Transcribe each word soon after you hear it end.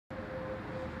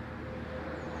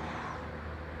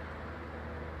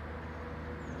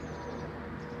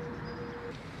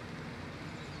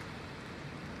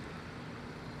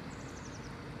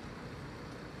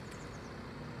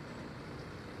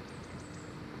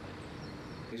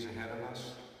He's ahead of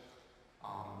us,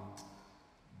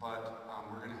 but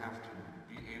we're going to have to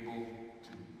be able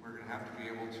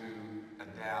to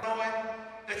adapt. You know what?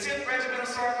 The 10th Regimental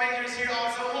Sergeant Major is here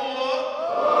also.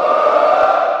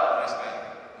 Much better,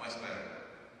 much better.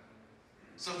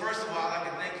 So first of all, I'd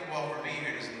like to thank you all for being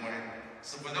here this morning.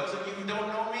 So for those of you who don't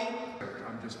know me,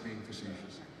 I'm just being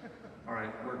facetious. All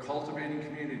right, we're cultivating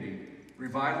community.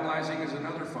 Revitalizing is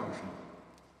another function.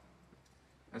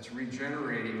 That's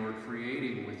regenerating or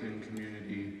creating within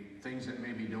community things that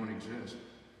maybe don't exist.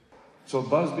 So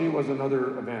Busby was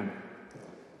another event.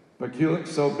 But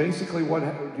so basically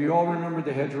do you all remember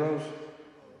the hedgerows?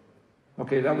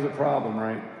 Okay, that was a problem,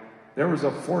 right? There was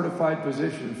a fortified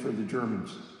position for the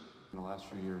Germans. In the last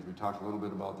few years, we talked a little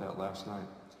bit about that last night.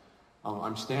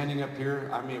 I'm standing up here.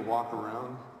 I may walk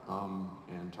around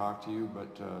and talk to you,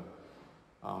 but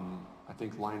I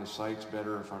think line of sight's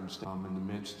better if I'm in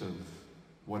the midst of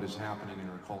what is happening in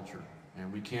our culture.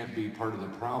 And we can't be part of the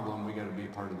problem, we got to be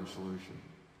part of the solution.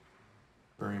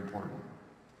 Very important.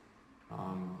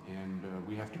 And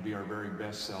we have to be our very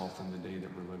best self in the day that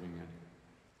we're living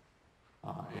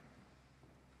in.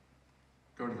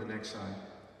 Go to the next slide.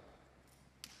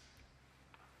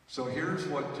 So here's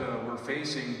what we're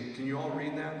facing. Can you all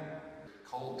read that?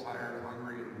 Cold, tired,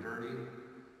 hungry, and dirty.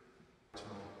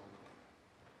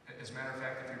 As a matter of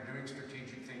fact, if you're doing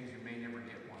strategic things, you may never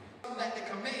get one. That the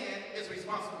command is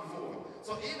responsible for.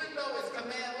 So even though it's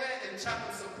command-led and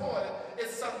chaplain supported,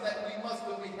 it's something that we must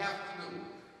do, we have to do.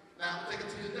 Now, take it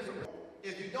to you a different way.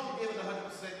 if you don't give it 100%,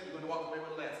 you're going to walk away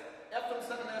with less. AFN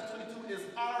 22 is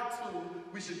our tool.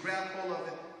 We should grab hold of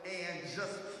it and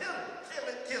just kill it, kill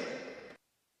it, kill it.